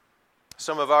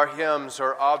Some of our hymns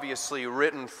are obviously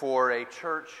written for a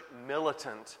church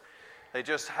militant. They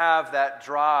just have that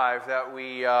drive that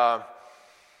we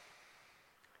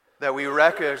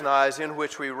recognize, in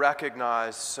which we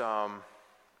recognize the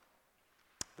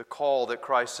call that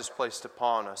Christ has placed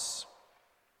upon us.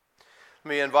 Let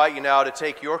me invite you now to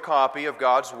take your copy of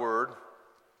God's Word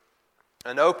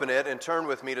and open it and turn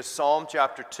with me to Psalm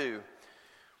chapter 2.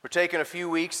 We're taking a few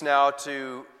weeks now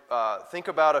to think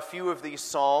about a few of these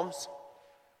Psalms.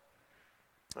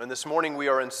 And this morning we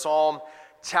are in Psalm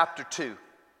chapter 2.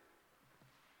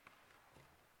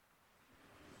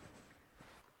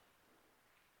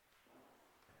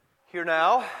 Hear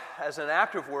now, as an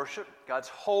act of worship, God's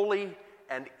holy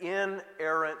and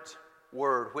inerrant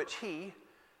Word, which He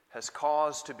has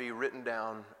caused to be written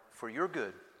down for your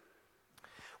good.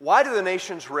 Why do the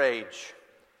nations rage,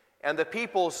 and the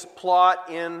peoples plot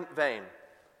in vain?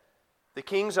 The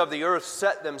kings of the earth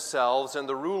set themselves, and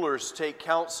the rulers take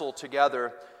counsel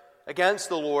together against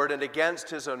the Lord and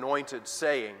against His anointed,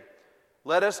 saying,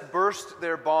 "Let us burst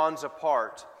their bonds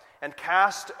apart, and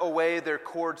cast away their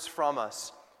cords from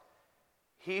us."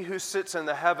 He who sits in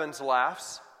the heavens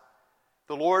laughs.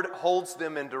 The Lord holds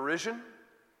them in derision.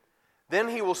 Then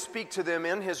He will speak to them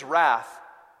in His wrath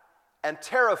and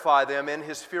terrify them in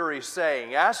His fury,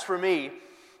 saying, "As for me,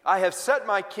 I have set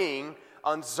my king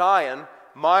on Zion,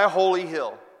 my holy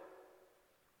hill.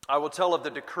 I will tell of the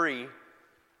decree.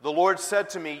 The Lord said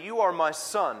to me, 'You are my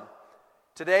son.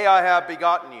 Today I have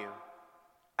begotten you.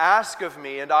 Ask of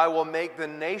me, and I will make the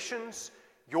nations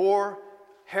your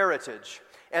heritage,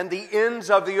 and the ends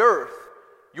of the earth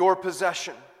your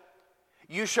possession.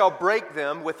 You shall break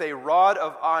them with a rod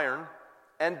of iron,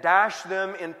 and dash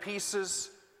them in pieces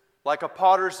like a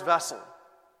potter's vessel.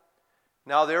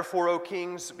 Now therefore, O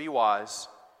kings, be wise.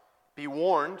 Be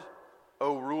warned,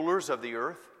 O rulers of the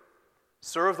earth.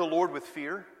 Serve the Lord with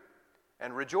fear,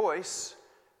 and rejoice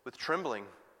with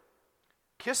trembling.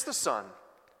 Kiss the Son,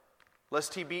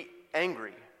 lest He be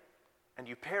angry, and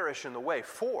you perish in the way,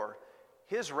 for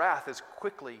His wrath is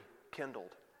quickly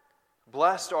kindled.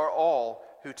 Blessed are all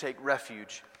who take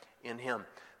refuge in Him."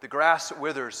 The grass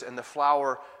withers and the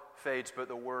flower fades, but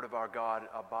the word of our God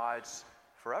abides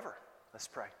forever. Let's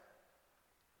pray.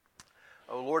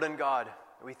 O Lord and God,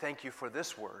 we thank You for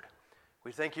this word.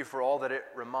 We thank You for all that it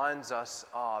reminds us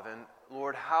of. And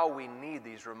Lord, how we need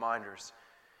these reminders.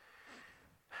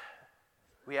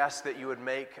 We ask that You would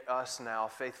make us now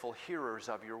faithful hearers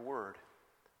of Your word.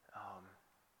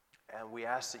 And we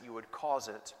ask that You would cause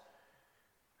it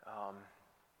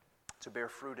to bear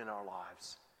fruit in our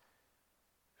lives.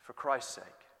 For Christ's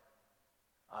sake.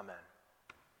 Amen.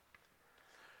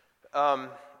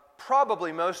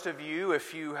 Probably most of you,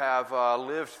 if you have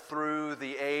lived through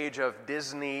the age of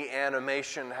Disney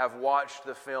animation, have watched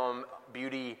the film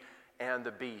Beauty and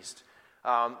the Beast.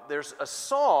 There's a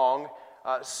song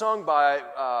sung by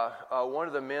one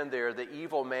of the men there, the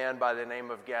evil man by the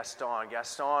name of Gaston.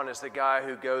 Gaston is the guy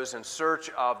who goes in search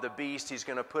of the beast. He's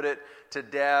going to put it to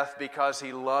death because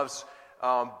he loves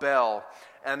Belle.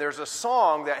 And there's a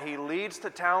song that he leads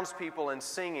the townspeople in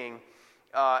singing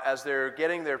as they're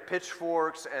getting their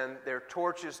pitchforks and their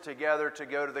torches together to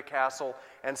go to the castle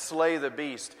and slay the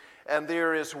beast. And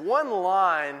there is one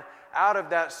line out of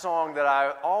that song that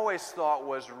I always thought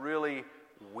was really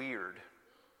weird.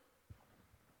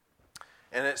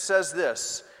 And it says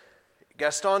this: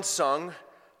 Gaston sung,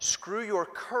 "Screw your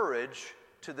courage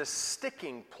to the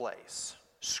sticking place.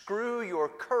 Screw your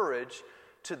courage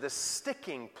to the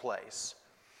sticking place."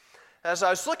 As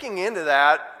I was looking into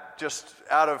that, just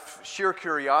out of sheer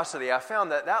curiosity, I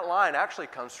found that that line actually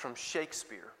comes from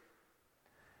Shakespeare.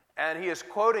 And he is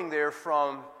quoting there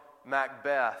from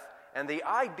Macbeth. And the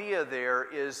idea there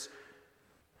is,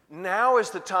 now is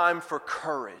the time for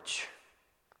courage.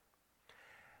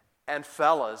 And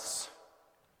fellas,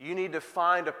 you need to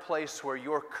find a place where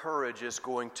your courage is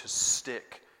going to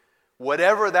stick.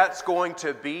 Whatever that's going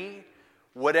to be,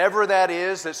 whatever that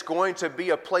is, that's going to be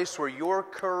a place where your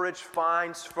courage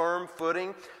finds firm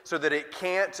footing so that it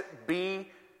can't be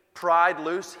pried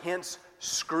loose, hence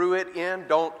screw it in,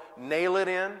 don't nail it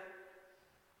in.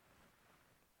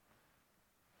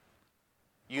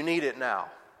 You need it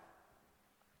now.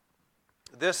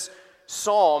 This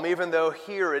psalm, even though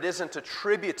here it isn't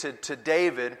attributed to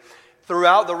David,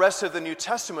 throughout the rest of the New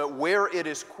Testament, where it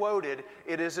is quoted,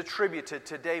 it is attributed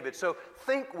to David. So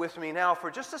think with me now for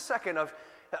just a second of,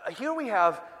 here we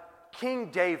have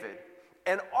King David.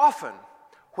 And often,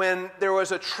 when there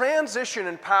was a transition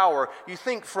in power, you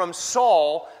think from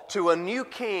Saul to a new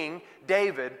king,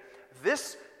 David,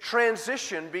 this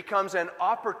transition becomes an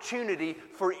opportunity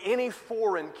for any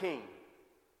foreign king.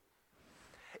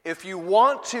 If you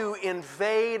want to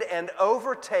invade and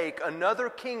overtake another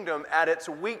kingdom at its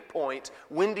weak point,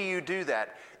 when do you do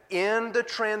that? In the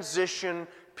transition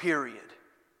period.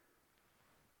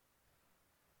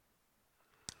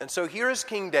 And so here is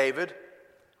King David,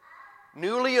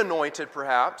 newly anointed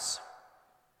perhaps,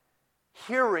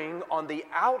 hearing on the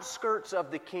outskirts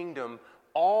of the kingdom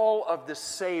all of the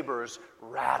sabers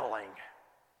rattling.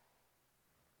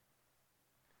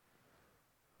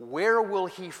 Where will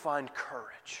he find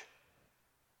courage?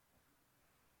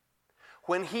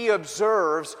 When he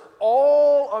observes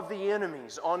all of the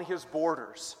enemies on his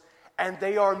borders, and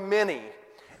they are many,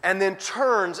 and then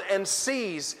turns and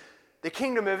sees the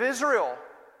kingdom of Israel,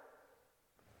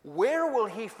 where will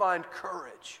he find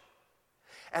courage?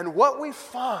 And what we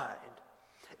find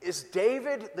is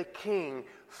David the king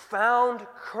found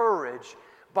courage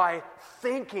by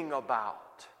thinking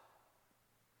about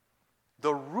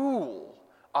the rule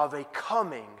of a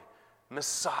coming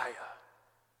Messiah.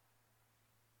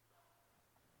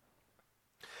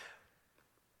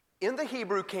 In the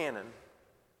Hebrew canon,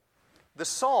 the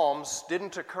Psalms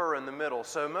didn't occur in the middle.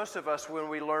 So most of us, when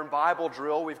we learn Bible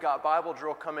drill, we've got Bible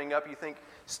drill coming up, you think,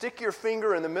 stick your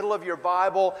finger in the middle of your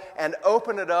Bible and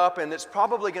open it up, and it's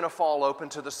probably going to fall open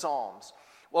to the Psalms.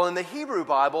 Well, in the Hebrew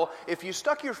Bible, if you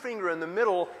stuck your finger in the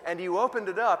middle and you opened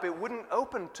it up, it wouldn't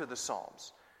open to the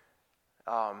Psalms.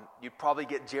 You'd probably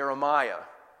get Jeremiah.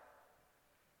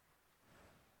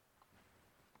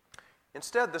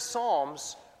 Instead, the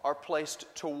Psalms are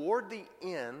placed toward the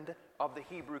end of the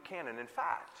Hebrew canon. In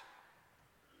fact,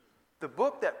 the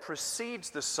book that precedes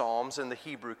the Psalms in the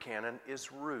Hebrew canon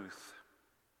is Ruth.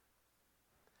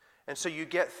 And so you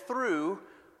get through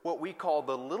what we call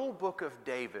the little book of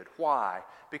David. Why?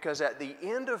 Because at the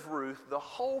end of Ruth, the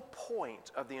whole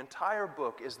point of the entire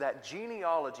book is that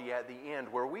genealogy at the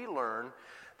end where we learn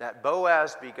that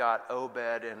Boaz begot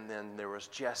Obed, and then there was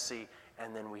Jesse,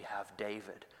 and then we have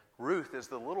David. Ruth is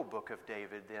the little book of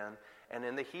David then, and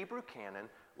in the Hebrew canon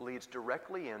leads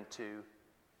directly into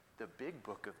the big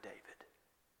book of David.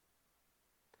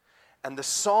 And the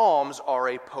Psalms are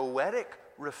a poetic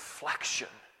reflection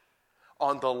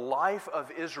on the life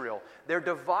of Israel. They're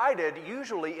divided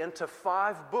usually into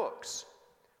 5 books.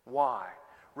 Why?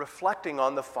 Reflecting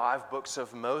on the 5 books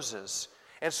of Moses.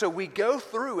 And so we go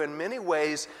through in many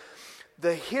ways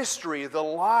the history, the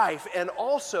life, and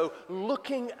also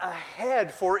looking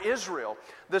ahead for Israel.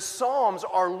 The Psalms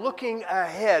are looking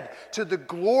ahead to the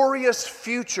glorious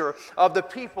future of the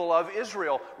people of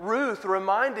Israel. Ruth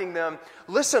reminding them,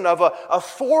 listen, of a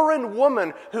foreign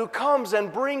woman who comes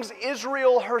and brings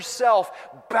Israel herself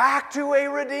back to a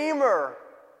Redeemer.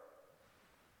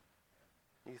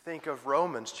 You think of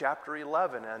Romans chapter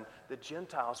 11 and the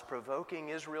Gentiles provoking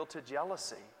Israel to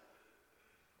jealousy,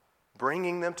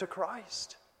 bringing them to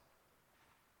Christ.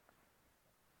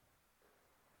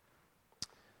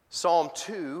 Psalm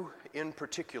 2, in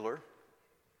particular,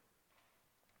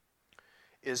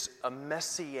 is a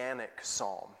messianic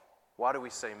psalm. Why do we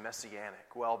say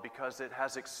messianic? Well, because it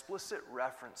has explicit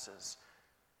references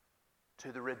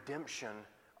to the redemption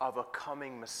of a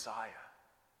coming Messiah.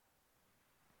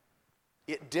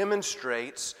 It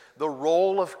demonstrates the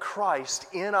role of Christ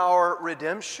in our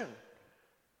redemption.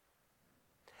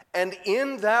 And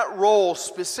in that role,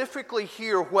 specifically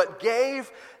here, what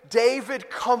gave David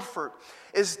comfort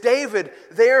is David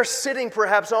there sitting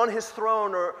perhaps on his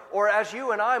throne, or as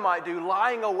you and I might do,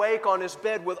 lying awake on his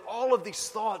bed with all of these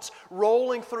thoughts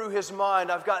rolling through his mind.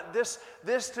 I've got this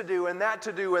to do and that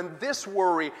to do, and this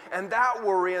worry and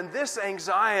this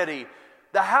anxiety.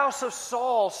 The house of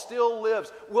Saul still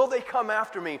lives. Will they come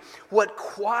after me? What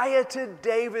quieted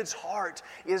David's heart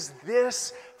is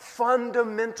this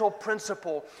fundamental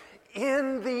principle.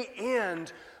 In the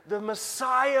end, the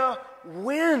Messiah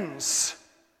wins.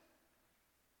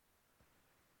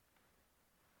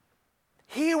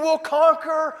 He will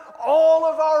conquer all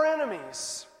of our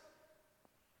enemies.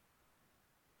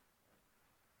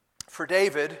 For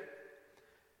David,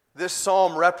 this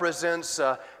psalm represents,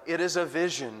 it is a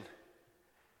vision.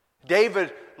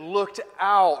 David looked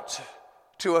out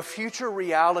to a future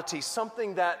reality,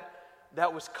 something that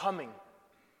was coming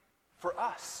for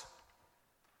us.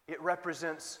 It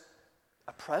represents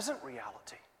a present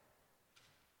reality,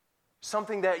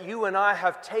 something that you and I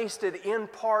have tasted in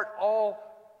part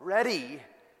already,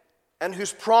 and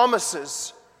whose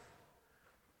promises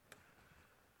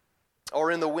are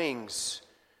in the wings.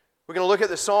 We're going to look at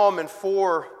the psalm in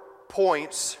 4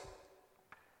 points.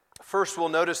 First, we'll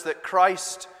notice that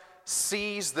Christ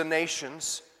sees the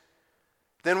nations.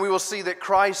 Then we will see that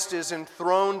Christ is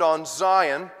enthroned on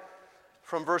Zion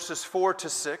from verses 4 to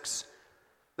 6.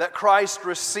 That Christ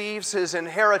receives his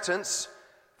inheritance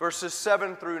verses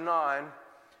 7 through 9,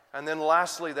 and then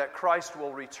lastly that Christ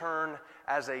will return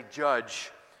as a judge,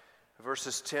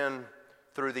 verses 10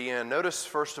 through the end. Notice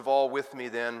first of all with me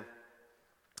then,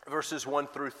 verses 1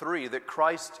 through 3, that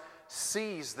Christ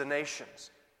sees the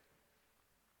nations.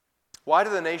 Why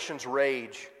do the nations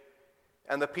rage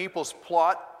and the peoples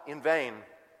plot in vain?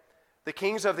 The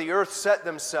kings of the earth set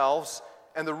themselves,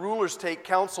 and the rulers take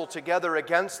counsel together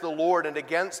against the Lord and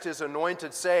against His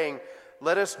anointed, saying,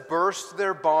 let us burst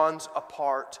their bonds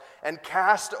apart and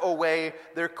cast away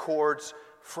their cords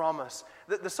from us.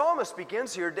 The psalmist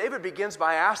begins here, David begins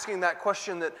by asking that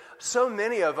question that so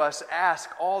many of us ask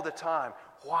all the time.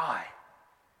 Why?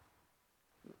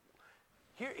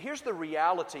 Here's the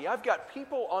reality. I've got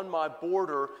people on my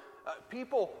border,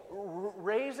 people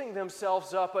raising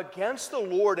themselves up against the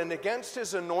Lord and against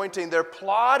His anointing. They're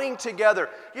plotting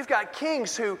together. You've got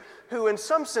kings who in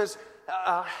some sense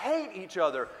hate each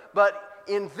other, but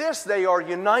in this they are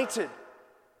united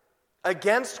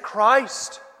against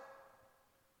Christ.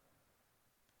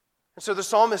 And so the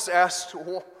psalmist asks,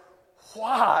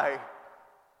 why?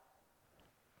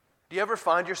 Do you ever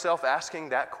find yourself asking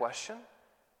that question?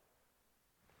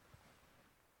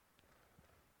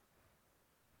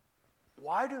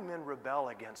 Why do men rebel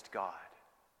against God?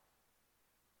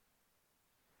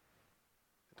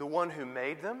 The one who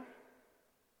made them?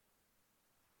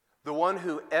 The one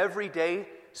who every day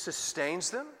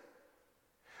sustains them?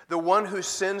 The one who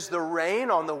sends the rain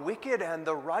on the wicked and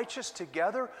the righteous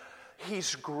together?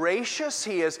 He's gracious.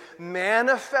 He has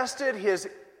manifested His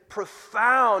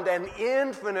profound and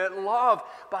infinite love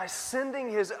by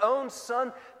sending His own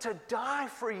Son to die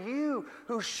for you,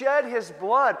 who shed His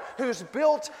blood, who's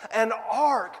built an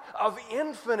ark of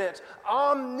infinite,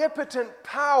 omnipotent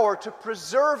power to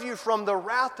preserve you from the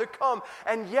wrath to come.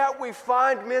 And yet we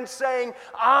find men saying,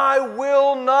 I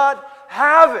will not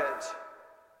have it.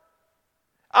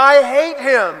 I hate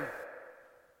Him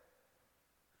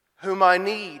whom I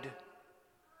need.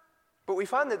 But we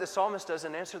find that the psalmist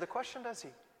doesn't answer the question, does he?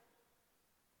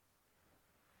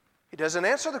 He doesn't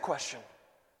answer the question.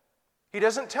 He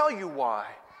doesn't tell you why.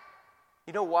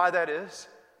 You know why that is?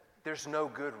 There's no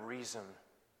good reason.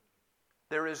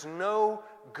 There is no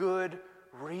good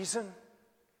reason.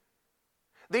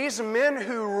 These men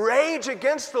who rage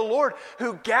against the Lord,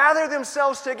 who gather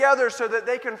themselves together so that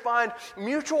they can find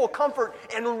mutual comfort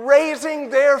in raising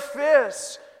their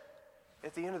fists,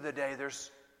 at the end of the day,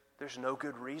 there's no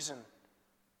good reason.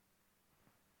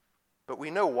 But we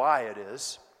know why it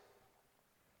is.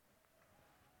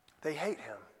 They hate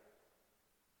Him.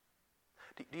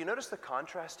 Do you notice the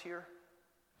contrast here?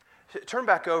 Turn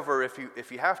back over, if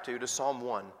you have to Psalm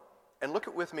 1. And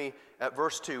look with me at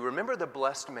verse 2. Remember the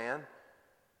blessed man?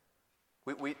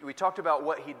 We talked about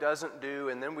what he doesn't do,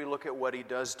 and then we look at what he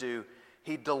does do.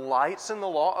 He delights in the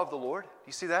law of the Lord. Do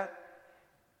you see that?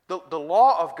 The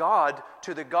law of God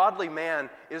to the godly man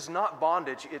is not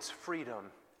bondage, it's freedom.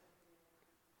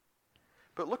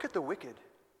 But look at the wicked.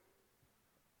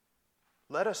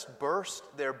 Let us burst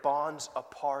their bonds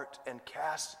apart and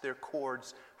cast their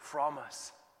cords from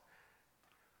us.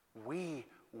 We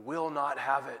will not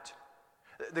have it.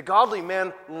 The godly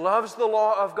man loves the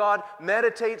law of God,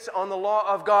 meditates on the law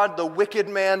of God. The wicked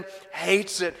man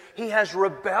hates it. He has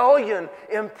rebellion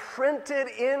imprinted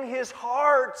in his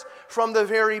heart from the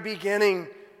very beginning.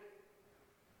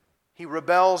 He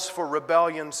rebels for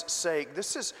rebellion's sake.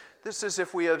 This is,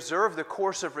 if we observe the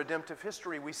course of redemptive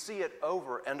history, we see it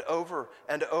over and over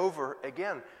and over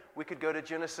again. We could go to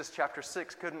Genesis chapter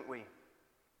 6, couldn't we?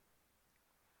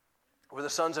 Where the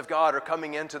sons of God are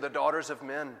coming into the daughters of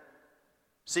men,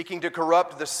 seeking to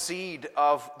corrupt the seed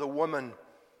of the woman.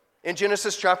 In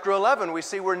Genesis chapter 11, we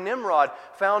see where Nimrod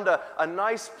found a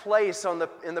nice place in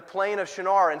the plain of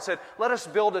Shinar and said, let us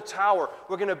build a tower.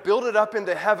 We're going to build it up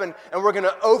into heaven and we're going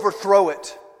to overthrow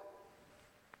it.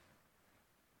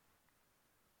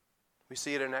 We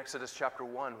see it in Exodus chapter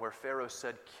 1 where Pharaoh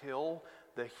said, kill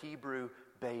the Hebrew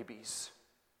babies.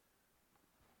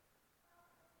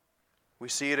 We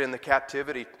see it in the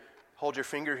captivity. Hold your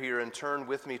finger here and turn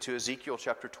with me to Ezekiel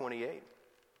chapter 28.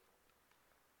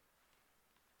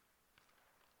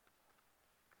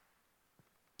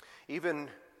 Even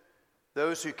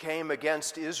those who came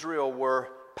against Israel were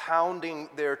pounding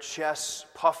their chests,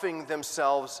 puffing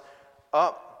themselves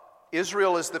up.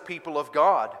 Israel is the people of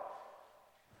God.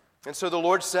 And so the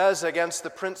Lord says against the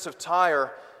prince of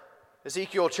Tyre,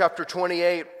 Ezekiel chapter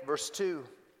 28, verse 2,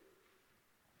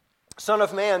 Son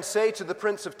of man, say to the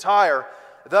prince of Tyre,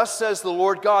 thus says the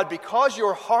Lord God, because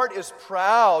your heart is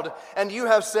proud, and you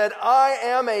have said, I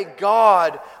am a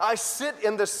God, I sit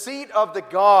in the seat of the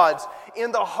gods,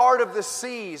 in the heart of the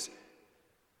seas,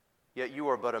 yet you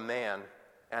are but a man,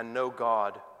 and no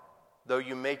God, though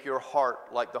you make your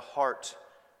heart like the heart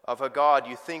of a God.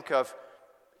 You think of,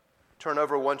 turn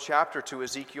over one chapter to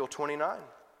Ezekiel 29.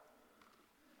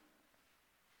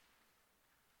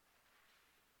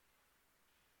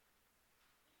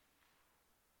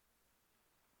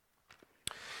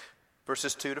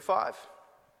 Verses 2 to 5.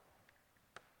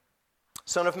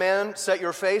 Son of man, set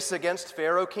your face against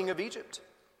Pharaoh, king of Egypt,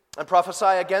 and prophesy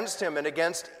against him and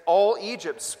against all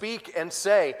Egypt. Speak and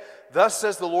say, thus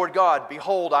says the Lord God,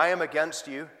 behold, I am against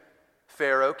you,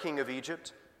 Pharaoh, king of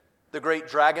Egypt, the great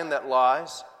dragon that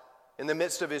lies in the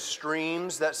midst of his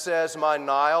streams, that says, my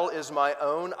Nile is my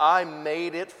own. I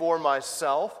made it for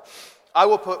myself. I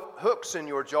will put hooks in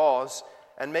your jaws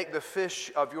and make the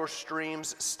fish of your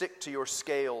streams stick to your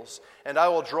scales. And I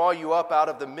will draw you up out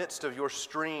of the midst of your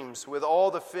streams with all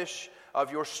the fish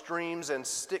of your streams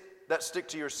that stick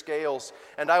to your scales.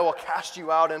 And I will cast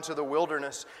you out into the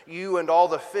wilderness, you and all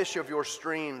the fish of your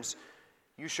streams.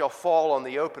 You shall fall on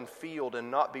the open field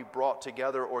and not be brought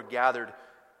together or gathered.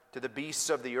 To the beasts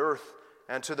of the earth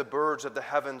and to the birds of the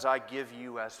heavens I give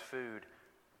you as food.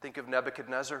 Think of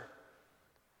Nebuchadnezzar,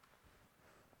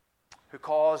 who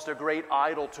caused a great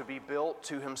idol to be built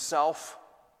to himself.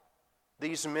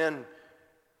 These men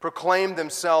proclaimed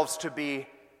themselves to be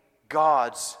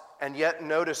gods. And yet,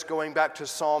 notice, going back to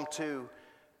Psalm 2,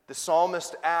 the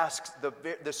psalmist asks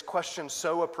this question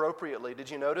so appropriately. Did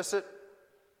you notice it?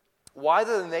 Why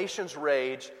do the nations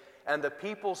rage and the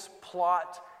peoples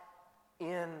plot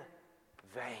in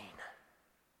vain?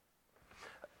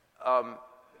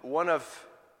 One of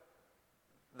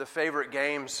the favorite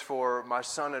games for my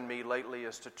son and me lately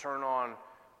is to turn on,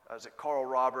 Carl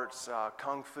Roberts'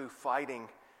 Kung Fu Fighting,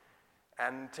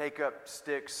 and take up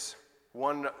sticks,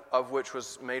 one of which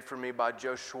was made for me by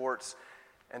Joe Schwartz,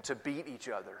 and to beat each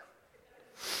other.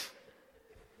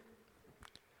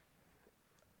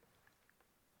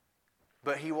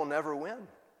 But he will never win.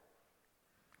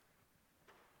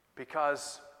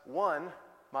 Because, one,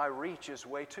 my reach is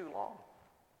way too long.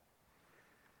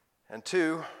 And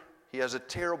two, he has a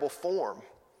terrible form.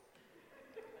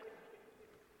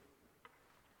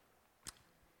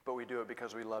 But we do it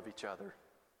because we love each other.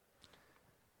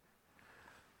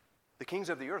 The kings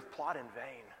of the earth plot in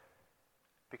vain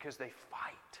because they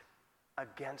fight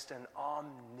against an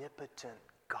omnipotent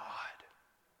God.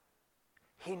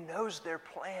 He knows their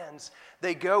plans.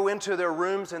 They go into their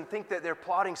rooms and think that they're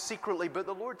plotting secretly, but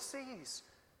the Lord sees.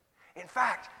 In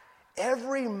fact,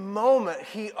 every moment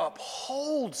He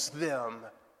upholds them.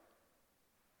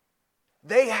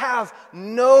 They have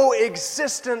no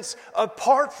existence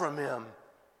apart from Him.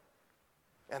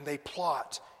 And they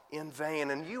plot in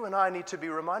vain. And you and I need to be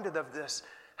reminded of this.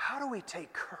 How do we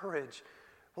take courage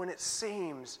when it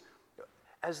seems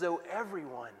as though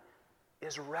everyone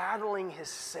is rattling his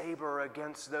saber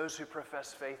against those who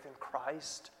profess faith in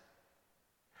Christ?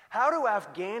 How do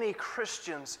Afghani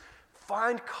Christians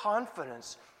find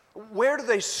confidence? Where do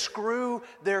they screw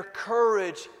their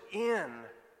courage in?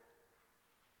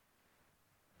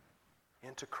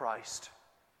 Into Christ,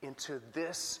 into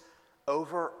this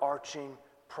overarching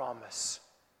promise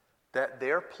that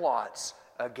their plots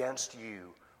against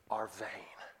you are vain.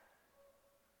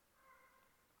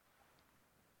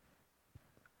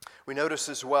 We notice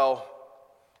as well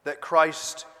that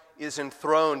Christ is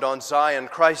enthroned on Zion.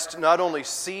 Christ not only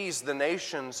sees the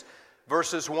nations,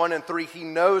 verses 1 and 3, He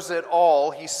knows it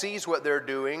all. He sees what they're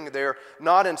doing. They're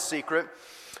not in secret.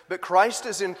 But Christ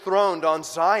is enthroned on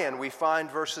Zion, we find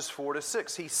verses 4 to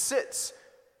 6. He sits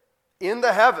in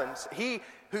the heavens. He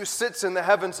who sits in the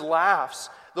heavens laughs.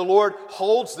 The Lord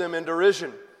holds them in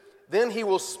derision. Then He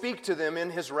will speak to them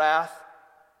in His wrath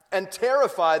and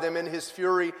terrify them in His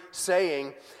fury,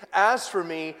 saying, as for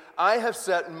me, I have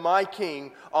set my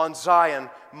King on Zion,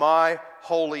 my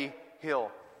holy hill.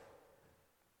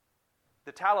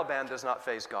 The Taliban does not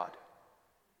faze God.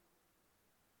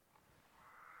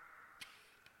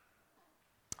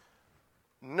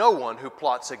 No one who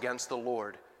plots against the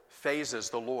Lord fazes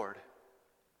the Lord.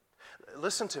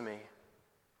 Listen to me.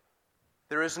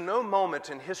 There is no moment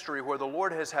in history where the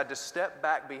Lord has had to step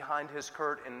back behind His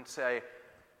curtain and say,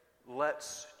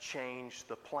 let's change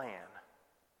the plan.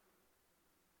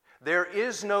 There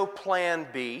is no plan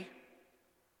B.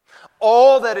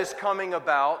 All that is coming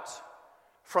about,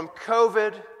 from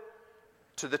COVID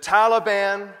to the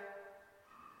Taliban,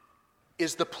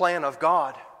 is the plan of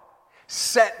God,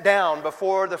 set down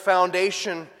before the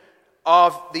foundation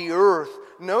of the earth.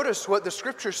 Notice what the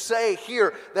Scriptures say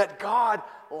here, that God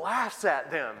laughs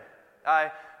at them.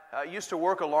 I used to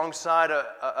work alongside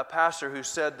a pastor who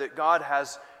said that God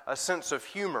has a sense of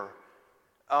humor.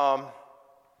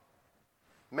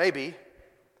 Maybe.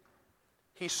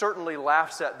 he certainly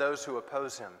laughs at those who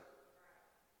oppose him.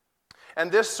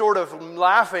 And this sort of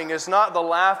laughing is not the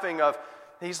laughing of,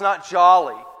 he's not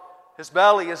jolly. His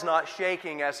belly is not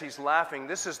shaking as he's laughing.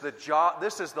 This is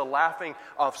the laughing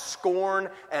of scorn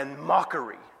and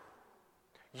mockery.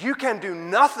 You can do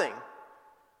nothing.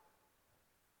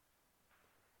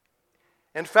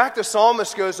 In fact, the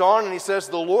psalmist goes on and he says,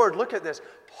 the Lord, look at this,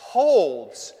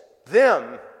 holds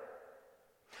them.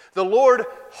 The Lord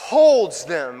holds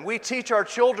them. We teach our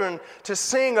children to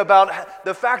sing about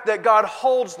the fact that God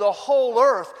holds the whole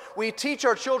earth. We teach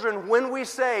our children when we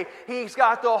say He's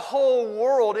got the whole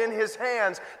world in His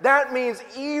hands. That means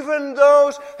even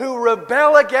those who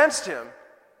rebel against Him.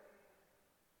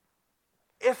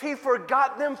 If He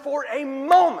forgot them for a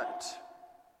moment,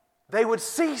 they would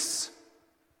cease.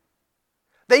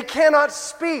 They cannot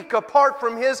speak apart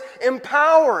from His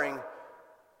empowering.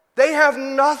 They have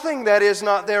nothing that is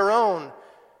not their own.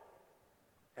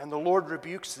 And the Lord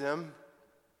rebukes them.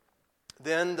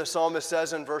 Then the psalmist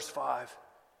says in verse 5,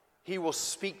 He will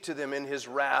speak to them in His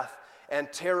wrath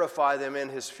and terrify them in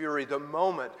His fury. The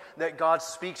moment that God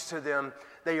speaks to them,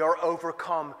 they are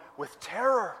overcome with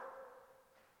terror.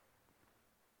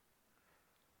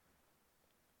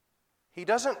 He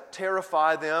doesn't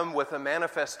terrify them with a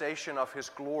manifestation of His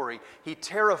glory. He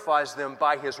terrifies them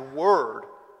by His word.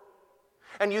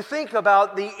 And you think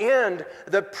about the end,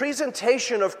 the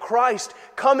presentation of Christ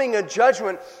coming in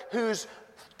judgment, whose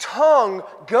tongue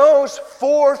goes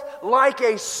forth like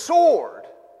a sword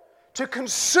to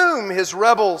consume His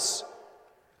rebels,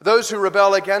 those who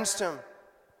rebel against Him.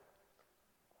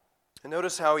 And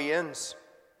notice how He ends.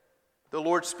 The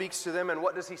Lord speaks to them, and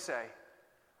what does He say?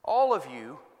 All of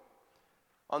you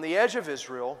on the edge of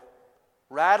Israel,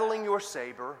 rattling your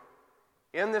saber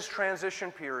in this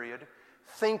transition period,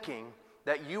 thinking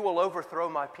that you will overthrow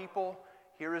my people,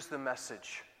 here is the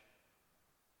message.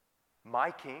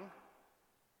 My king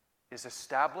is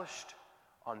established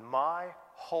on my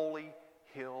holy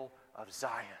hill of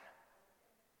Zion.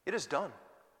 It is done.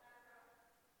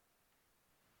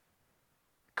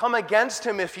 Come against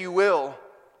him if you will,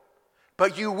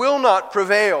 but you will not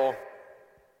prevail.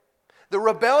 The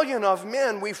rebellion of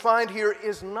men we find here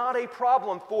is not a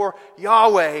problem for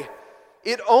Yahweh.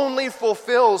 It only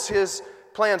fulfills His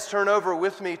plans. Turn over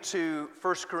with me to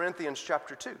 1 Corinthians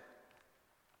chapter 2.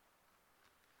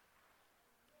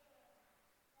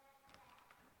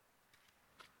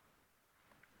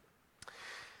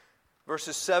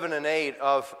 Verses 7 and 8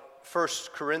 of 1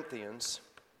 Corinthians.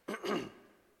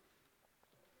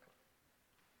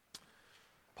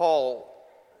 Paul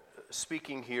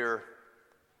speaking here,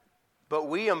 but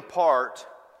we impart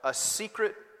a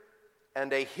secret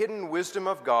and a hidden wisdom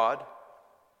of God,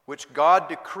 which God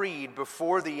decreed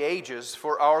before the ages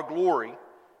for our glory.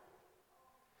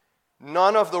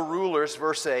 None of the rulers,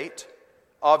 verse 8,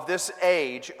 of this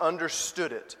age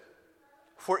understood it.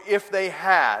 For if they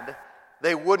had,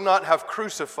 they would not have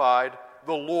crucified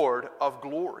the Lord of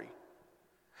glory.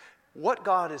 What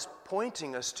God is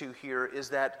pointing us to here is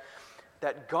that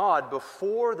God,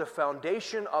 before the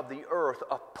foundation of the earth,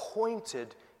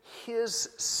 appointed His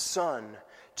Son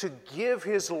to give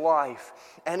His life,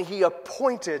 and He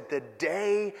appointed the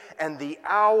day and the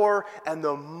hour and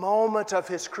the moment of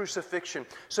His crucifixion,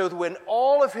 so that when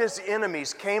all of His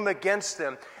enemies came against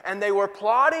them and they were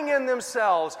plotting in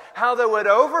themselves how they would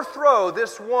overthrow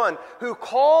this one who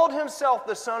called Himself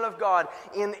the Son of God,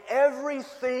 in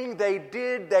everything they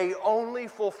did, they only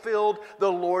fulfilled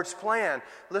the Lord's plan.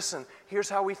 Listen, here's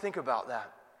how we think about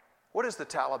that. What is the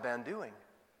Taliban doing?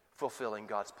 Fulfilling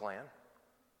God's plan.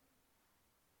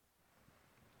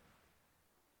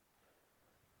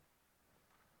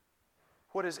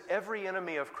 What is every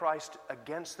enemy of Christ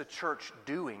against the church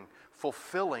doing?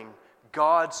 Fulfilling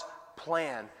God's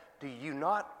plan. Do you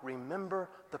not remember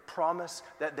the promise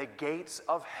that the gates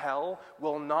of hell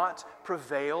will not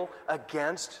prevail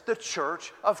against the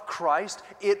church of Christ?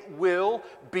 It will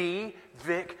be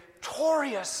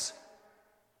victorious.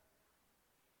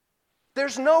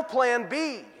 There's no plan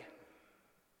B.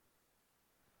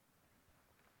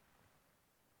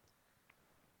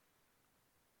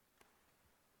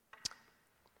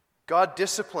 God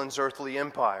disciplines earthly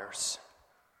empires.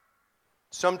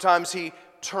 Sometimes He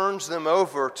turns them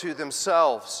over to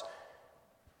themselves.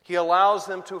 He allows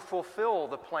them to fulfill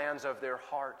the plans of their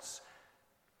hearts,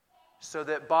 so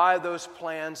that by those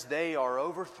plans they are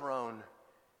overthrown.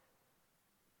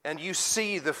 And you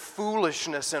see the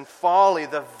foolishness and folly,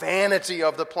 the vanity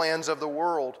of the plans of the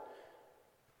world.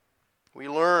 We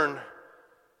learn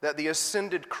that the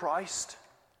ascended Christ,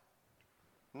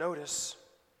 notice,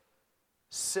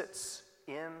 sits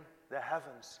in the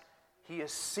heavens. He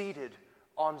is seated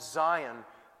on Zion,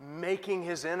 making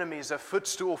his enemies a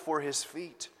footstool for his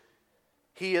feet.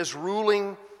 He is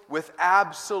ruling with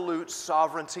absolute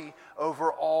sovereignty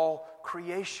over all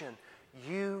creation.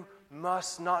 You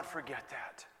must not forget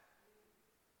that.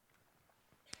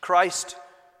 Christ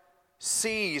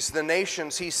sees the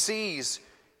nations. He sees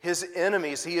his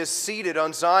enemies. He is seated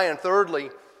on Zion.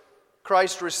 Thirdly,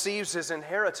 Christ receives his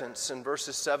inheritance in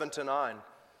verses 7 to 9.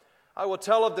 I will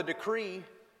tell of the decree.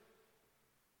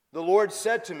 The Lord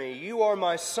said to me, "You are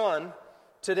my son.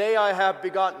 Today I have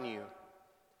begotten you.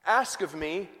 Ask of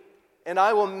me, and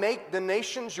I will make the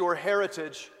nations your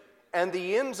heritage, and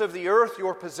the ends of the earth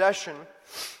your possession.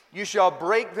 You shall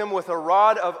break them with a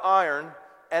rod of iron,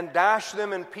 and dash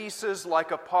them in pieces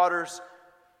like a potter's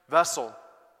vessel."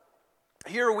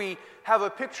 Here we have a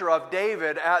picture of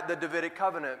David at the Davidic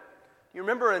covenant. You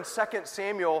remember in 2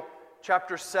 Samuel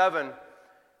chapter 7,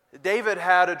 David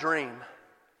had a dream.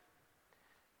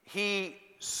 He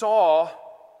saw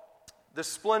the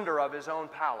splendor of his own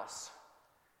palace.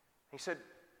 He said,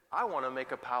 I want to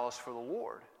make a palace for the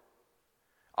Lord.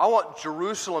 I want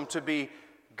Jerusalem to be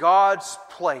God's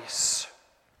place.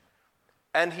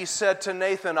 And he said to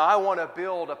Nathan, I want to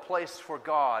build a place for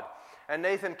God. And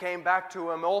Nathan came back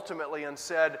to him ultimately and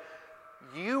said,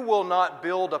 you will not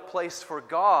build a place for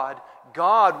God.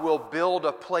 God will build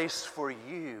a place for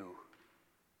you.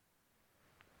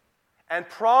 And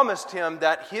promised him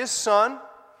that his son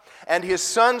and his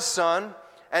son's son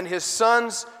and his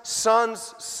son's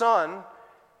son's son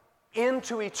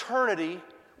into eternity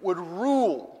would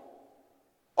rule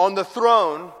on the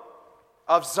throne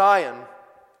of Zion,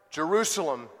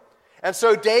 Jerusalem. And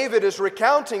so David is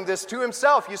recounting this to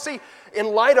himself. You see, in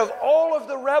light of all of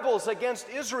the rebels against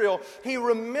Israel, he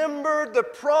remembered the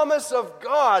promise of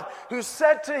God who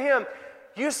said to him,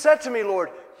 you said to me, Lord,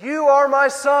 you are my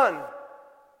son.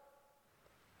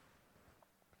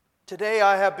 Today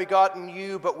I have begotten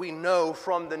you, but we know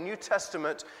from the New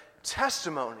Testament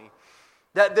testimony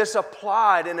that this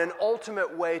applied in an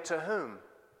ultimate way to whom?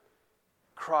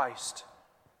 Christ.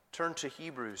 Turn to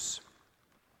Hebrews.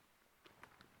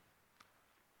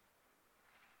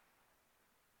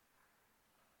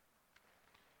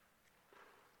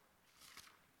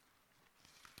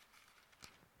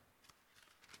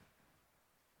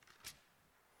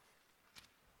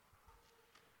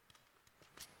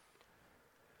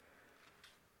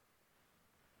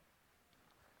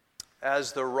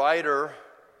 As the writer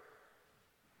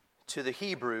to the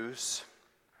Hebrews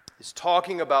is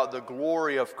talking about the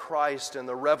glory of Christ and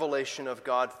the revelation of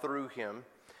God through him,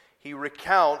 he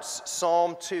recounts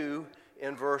Psalm 2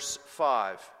 in verse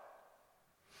 5.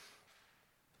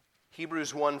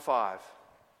 Hebrews 1:5.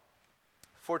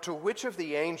 For to which of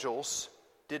the angels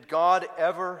did God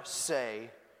ever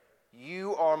say,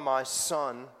 you are my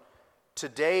son,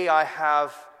 today I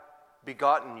have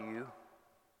begotten you?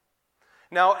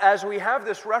 Now, as we have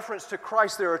this reference to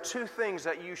Christ, there are two things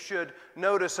that you should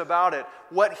notice about it.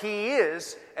 What he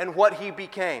is and what he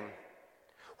became.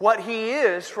 What he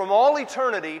is from all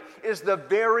eternity is the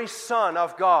very Son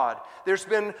of God. There's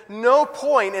been no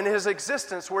point in his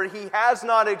existence where he has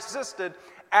not existed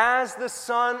as the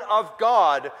Son of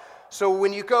God. So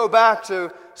when you go back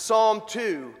to Psalm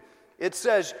 2, it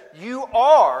says, you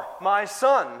are my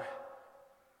son.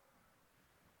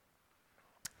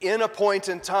 In a point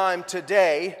in time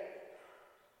today,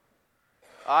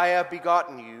 I have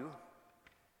begotten you.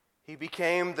 He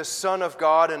became the Son of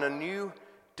God in a new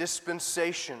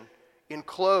dispensation,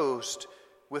 enclosed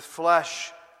with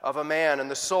flesh of a man and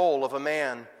the soul of a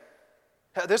man.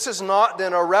 This is not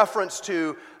then a reference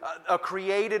to a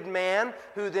created man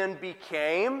who then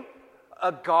became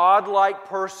a godlike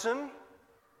person.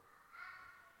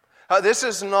 This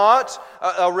is not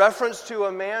a reference to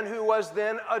a man who was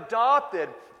then adopted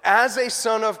as a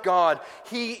son of God.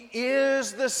 He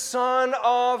is the Son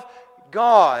of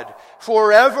God,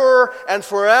 forever and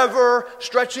forever,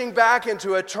 stretching back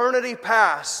into eternity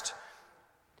past.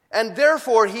 And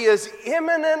therefore, he is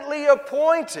eminently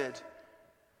appointed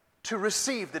to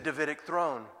receive the Davidic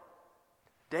throne.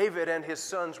 David and his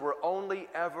sons were only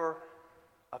ever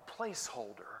a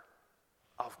placeholder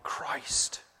of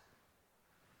Christ.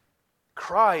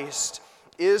 Christ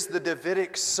is the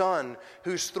Davidic son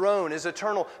whose throne is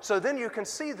eternal. So then you can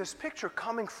see this picture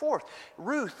coming forth.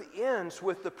 Ruth ends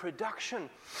with the production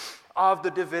of the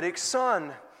Davidic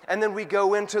son. And then we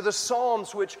go into the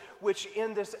Psalms, which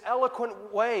in this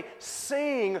eloquent way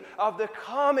sing of the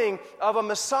coming of a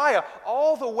Messiah,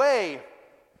 all the way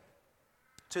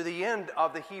to the end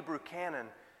of the Hebrew canon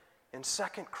in 2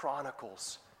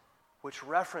 Chronicles, which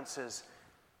references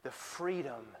the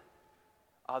freedom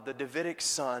of the Davidic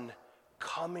son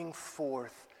coming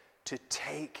forth to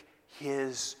take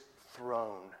his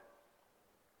throne,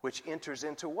 which enters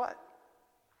into what?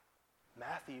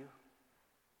 Matthew.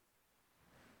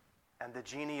 And the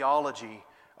genealogy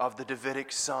of the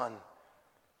Davidic son.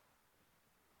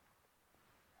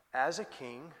 As a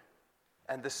king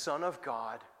and the Son of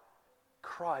God,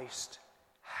 Christ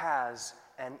has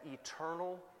an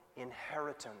eternal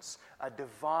inheritance, a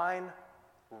divine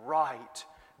right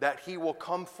that he will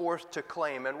come forth to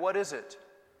claim. And what is it?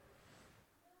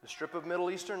 The strip of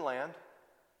Middle Eastern land.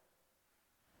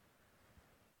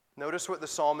 Notice what the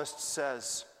psalmist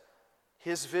says.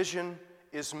 His vision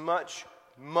is much,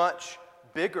 much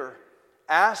bigger.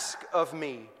 Ask of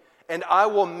me, and I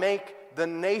will make the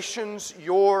nations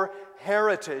your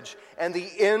heritage, and the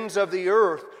ends of the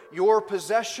earth your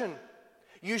possession.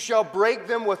 You shall break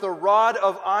them with a rod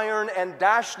of iron and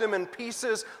dash them in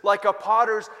pieces like a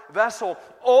potter's vessel.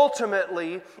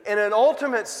 Ultimately, in an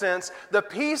ultimate sense, the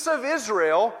peace of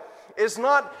Israel is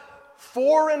not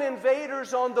foreign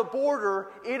invaders on the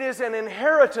border. It is an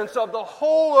inheritance of the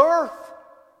whole earth.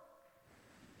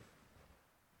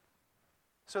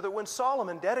 So that when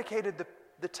Solomon dedicated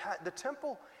the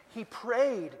temple, he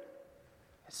prayed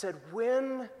and said,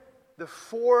 when the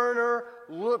foreigner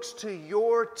looks to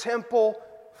your temple,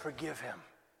 forgive him.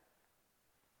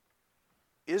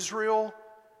 Israel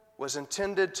was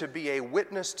intended to be a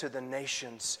witness to the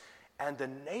nations, and the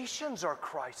nations are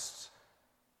Christ's.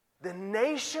 The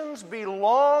nations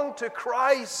belong to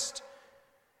Christ,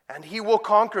 and he will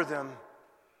conquer them.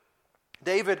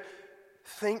 David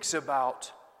thinks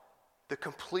about the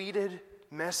completed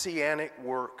messianic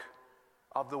work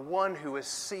of the one who is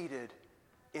seated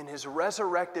in his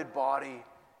resurrected body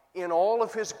in all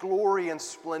of his glory and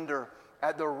splendor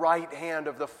at the right hand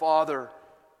of the Father,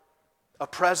 a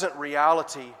present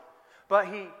reality. But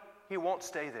he won't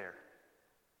stay there.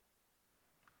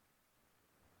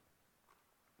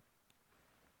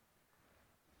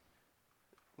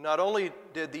 Not only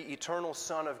did the eternal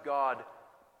Son of God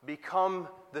become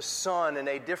the Son in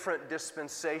a different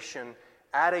dispensation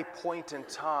at a point in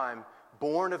time,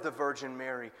 born of the Virgin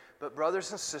Mary, but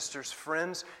brothers and sisters,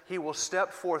 friends, he will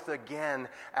step forth again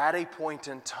at a point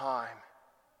in time.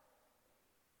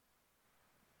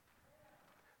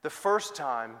 The first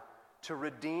time to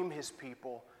redeem his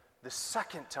people, the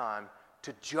second time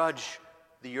to judge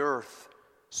the earth.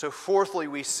 So fourthly,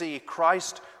 we see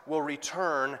Christ will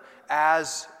return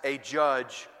as a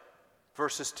judge.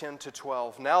 Verses 10 to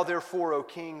 12. Now therefore, O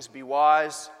kings, be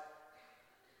wise.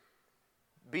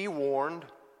 Be warned,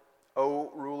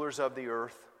 O rulers of the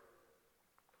earth.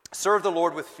 Serve the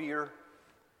Lord with fear.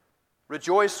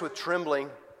 Rejoice with trembling.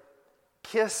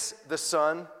 Kiss the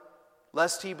Son,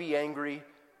 lest he be angry,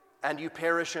 and you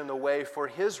perish in the way, for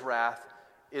his wrath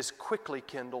is quickly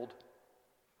kindled.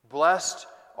 Blessed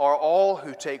are all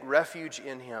who take refuge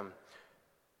in him.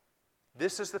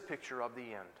 This is the picture of the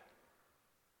end.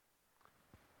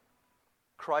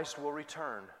 Christ will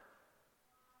return.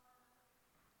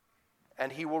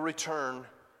 And he will return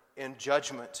in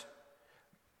judgment.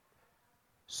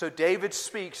 So David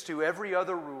speaks to every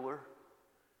other ruler,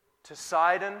 to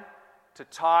Sidon, to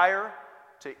Tyre,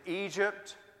 to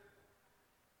Egypt.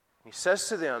 He says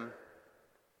to them,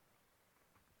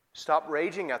 stop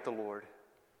raging at the Lord.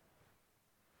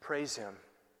 Praise him.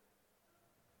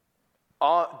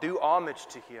 Do homage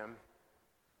to him.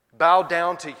 Bow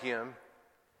down to him.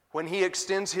 When he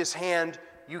extends his hand,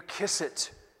 you kiss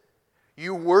it.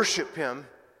 You worship him.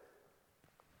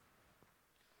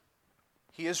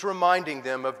 He is reminding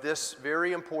them of this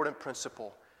very important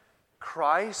principle.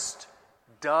 Christ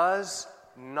does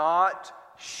not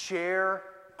share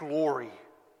glory.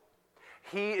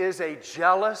 He is a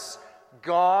jealous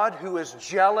God who is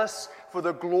jealous for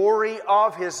the glory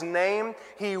of his name.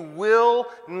 He will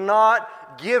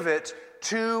not give it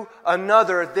to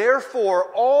another.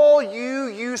 Therefore, all you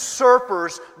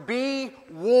usurpers, be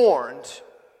warned.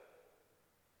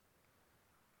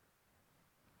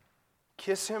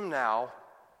 Kiss him now,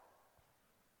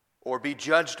 or be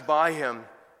judged by him.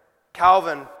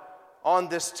 Calvin, on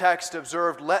this text,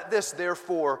 observed, let this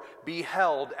therefore be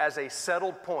held as a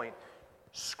settled point.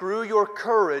 Screw your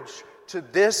courage to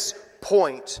this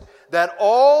point, that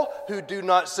all who do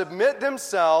not submit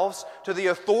themselves to the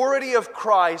authority of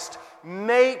Christ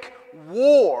make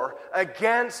war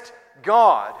against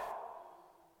God.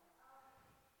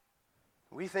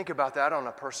 We think about that on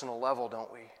a personal level,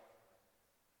 don't we?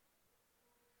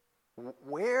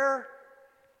 Where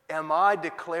am I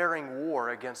declaring war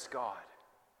against God?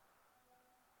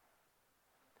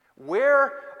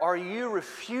 Where are you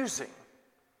refusing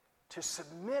to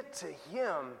submit to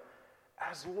him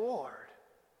as Lord?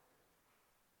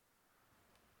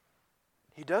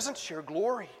 He doesn't share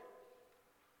glory.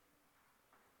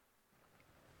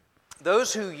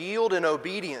 Those who yield in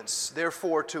obedience,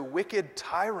 therefore, to wicked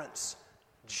tyrants,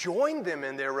 join them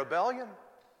in their rebellion.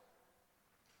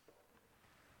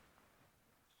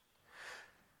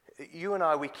 You and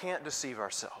I, we can't deceive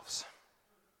ourselves.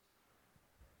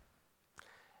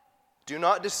 Do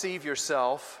not deceive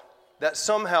yourself that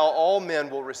somehow all men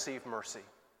will receive mercy.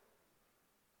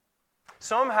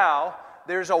 Somehow,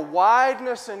 there's a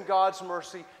wideness in God's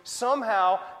mercy.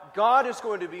 Somehow, God is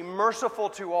going to be merciful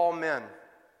to all men.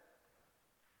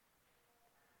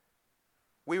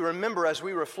 We remember as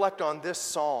we reflect on this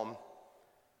psalm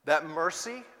that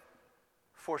mercy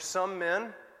for some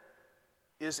men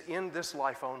is in this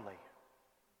life only.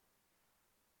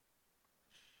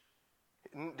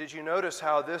 Did you notice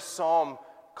how this psalm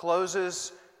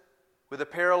closes with a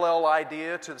parallel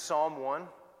idea to Psalm 1?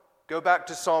 Go back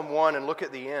to Psalm 1 and look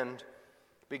at the end,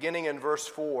 beginning in verse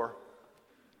 4.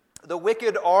 The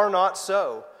wicked are not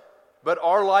so, but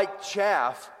are like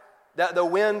chaff that the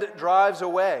wind drives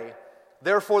away.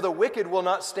 Therefore the wicked will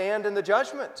not stand in the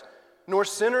judgment, nor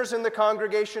sinners in the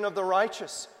congregation of the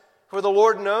righteous. For the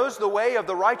Lord knows the way of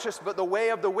the righteous, but the way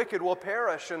of the wicked will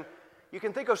perish. And you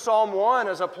can think of Psalm 1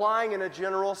 as applying in a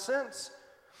general sense.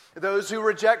 Those who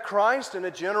reject Christ in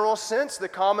a general sense, the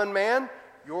common man,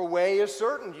 your way is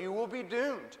certain. You will be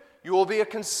doomed. You will be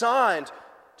consigned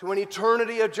to an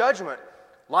eternity of judgment.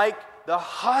 Like the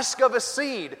husk of a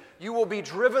seed, you will be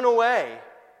driven away.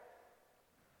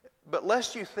 But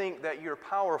lest you think that you're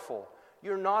powerful,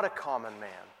 you're not a common man.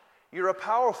 You're a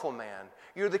powerful man.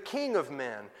 You're the king of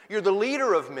men. You're the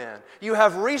leader of men. You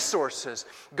have resources.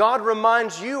 God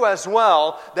reminds you as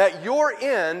well that your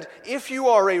end, if you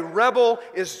are a rebel,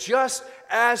 is just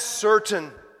as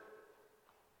certain.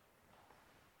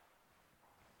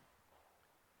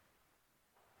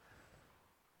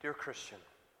 Dear Christian,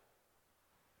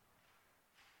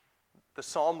 the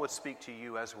psalm would speak to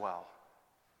you as well.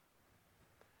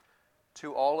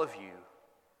 To all of you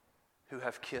who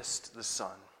have kissed the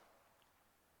Son.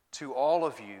 To all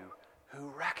of you who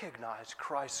recognize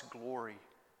Christ's glory.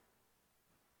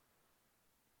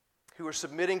 Who are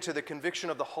submitting to the conviction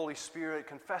of the Holy Spirit,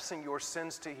 confessing your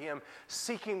sins to Him,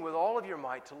 seeking with all of your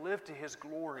might to live to His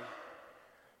glory.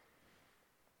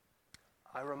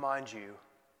 I remind you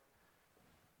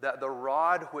that the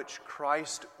rod which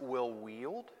Christ will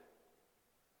wield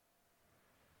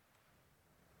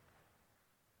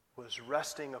was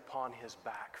resting upon His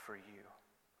back for you.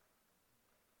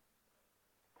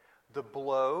 The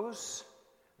blows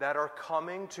that are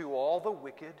coming to all the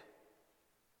wicked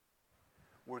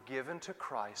were given to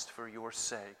Christ for your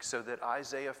sake, so that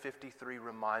Isaiah 53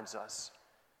 reminds us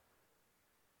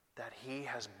that He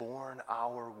has borne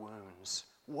our wounds.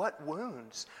 What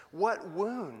wounds? What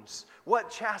wounds? What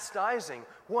chastising?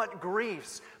 What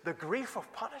griefs? The grief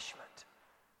of punishment.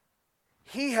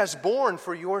 He has borne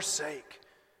for your sake.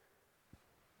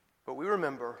 But we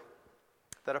remember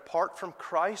that apart from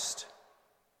Christ,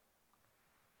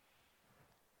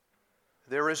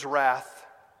 there is wrath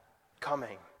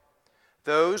coming.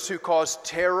 Those who cause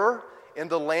terror in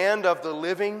the land of the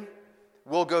living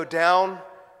will go down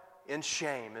in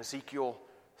shame. Ezekiel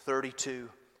 32.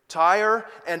 Tyre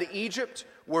and Egypt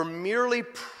were merely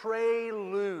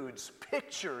preludes,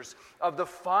 pictures of the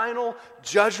final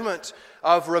judgment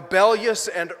of rebellious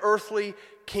and earthly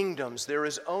kingdoms. There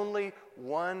is only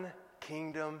one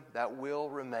kingdom that will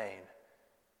remain.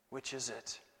 Which is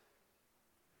it?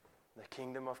 The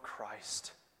kingdom of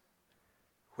Christ,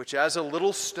 which as a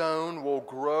little stone will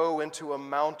grow into a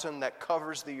mountain that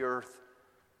covers the earth.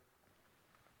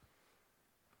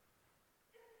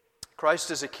 Christ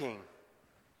is a king.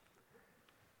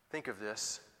 Think of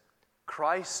this.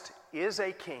 Christ is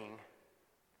a king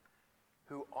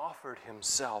who offered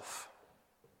Himself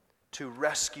to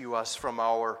rescue us from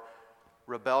our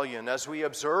rebellion. As we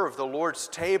observe the Lord's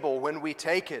table when we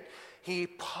take it, He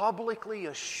publicly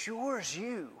assures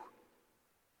you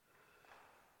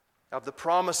of the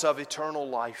promise of eternal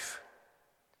life.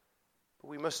 But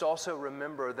we must also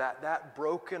remember that that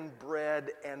broken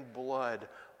bread and blood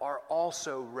are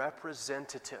also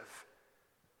representative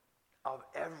of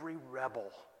every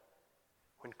rebel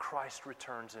when Christ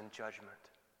returns in judgment.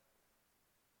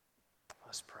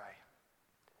 Let's pray.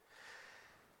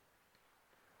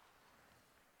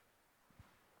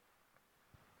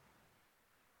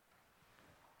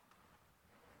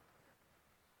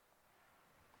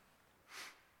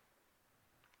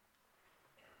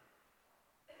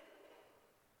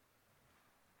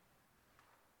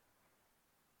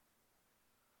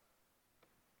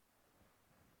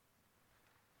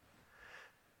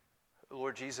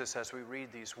 Lord Jesus, as we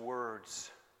read these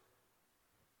words,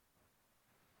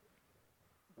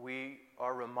 we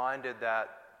are reminded that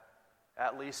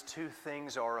at least two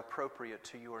things are appropriate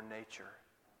to your nature: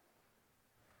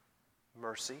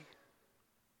 mercy,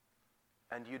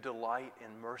 and you delight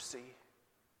in mercy,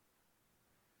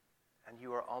 and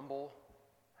you are humble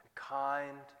and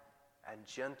kind and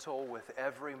gentle with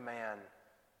every man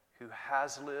who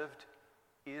has lived,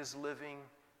 is living,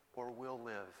 or will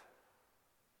live.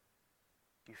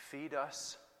 You feed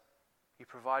us, you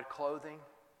provide clothing,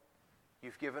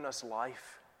 you've given us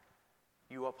life,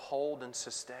 you uphold and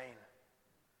sustain,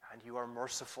 and you are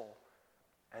merciful,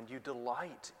 and you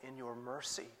delight in your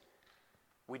mercy.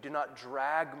 We do not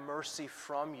drag mercy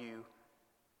from you,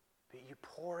 but you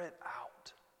pour it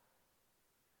out.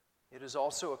 It is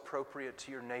also appropriate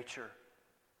to your nature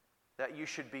that you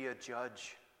should be a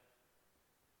judge.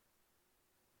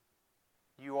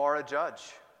 You are a judge.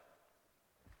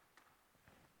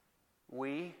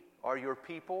 We are your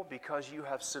people because you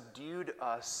have subdued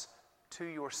us to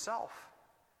yourself.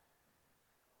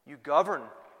 You govern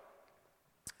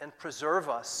and preserve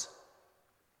us,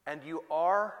 and you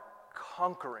are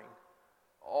conquering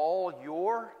all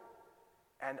your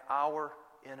and our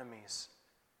enemies.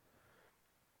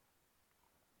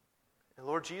 And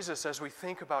Lord Jesus, as we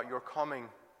think about your coming,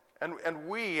 and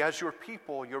we as your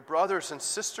people, your brothers and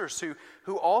sisters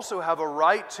who also have a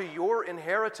right to your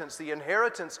inheritance, the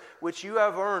inheritance which you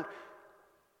have earned,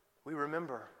 we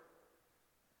remember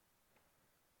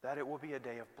that it will be a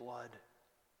day of blood.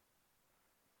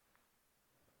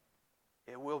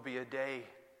 It will be a day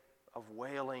of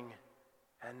wailing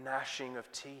and gnashing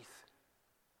of teeth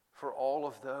for all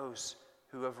of those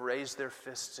who have raised their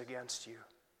fists against you.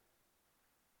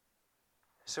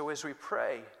 So as we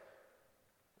pray,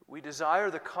 we desire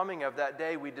the coming of that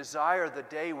day. We desire the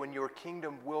day when your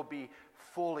kingdom will be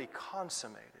fully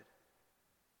consummated.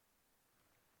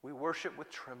 We worship with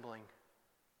trembling,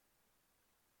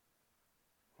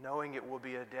 knowing it will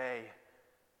be a day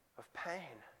of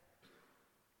pain,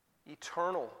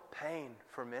 eternal pain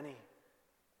for many.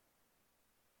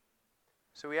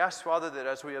 So we ask, Father, that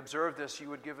as we observe this, you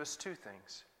would give us two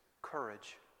things: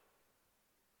 courage.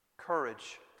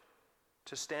 Courage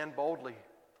to stand boldly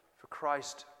for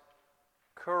Christ.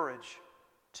 Courage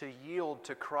to yield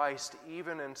to Christ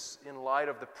even in light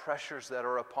of the pressures that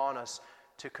are upon us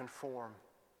to conform.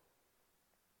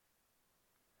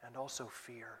 And also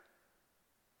fear.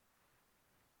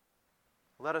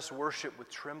 Let us worship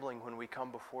with trembling when we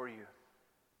come before you.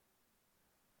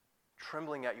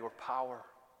 Trembling at your power.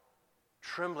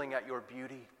 Trembling at your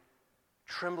beauty.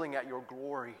 Trembling at your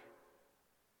glory.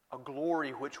 A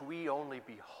glory which we only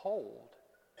behold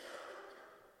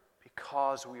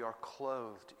because we are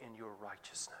clothed in your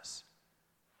righteousness.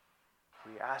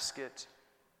 We ask it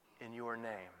in your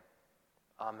name.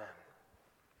 Amen.